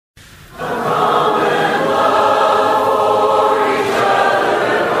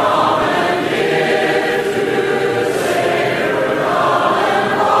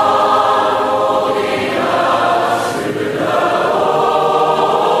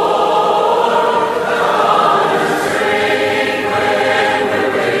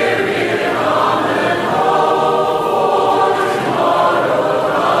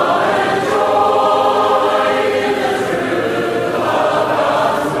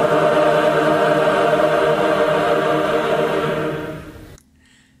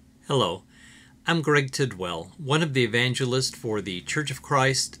I'm Greg Tidwell, one of the evangelists for the Church of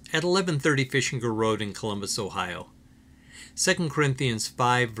Christ at 1130 Fishinger Road in Columbus, Ohio. 2 Corinthians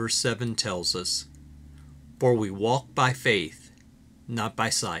 5 verse 7 tells us, "For we walk by faith, not by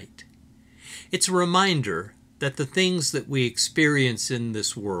sight." It's a reminder that the things that we experience in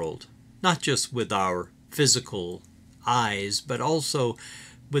this world, not just with our physical eyes, but also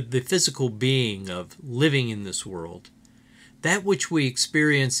with the physical being of living in this world, that which we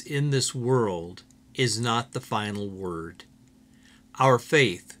experience in this world is not the final word. Our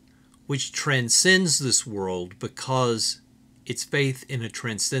faith, which transcends this world because it's faith in a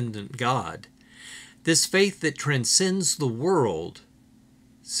transcendent God, this faith that transcends the world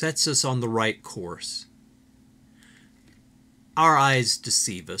sets us on the right course. Our eyes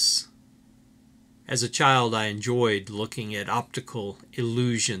deceive us. As a child, I enjoyed looking at optical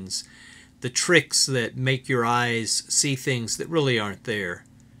illusions, the tricks that make your eyes see things that really aren't there.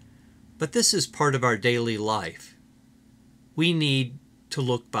 But this is part of our daily life. We need to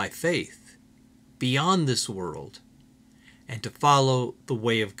look by faith beyond this world and to follow the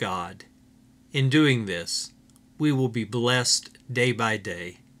way of God. In doing this, we will be blessed day by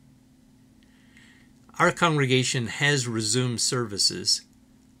day. Our congregation has resumed services.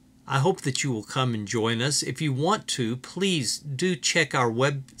 I hope that you will come and join us. If you want to, please do check our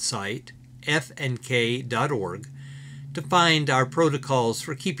website, fnk.org, to find our protocols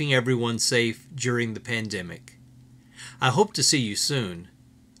for keeping everyone safe during the pandemic. I hope to see you soon,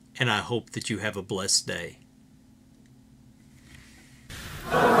 and I hope that you have a blessed day.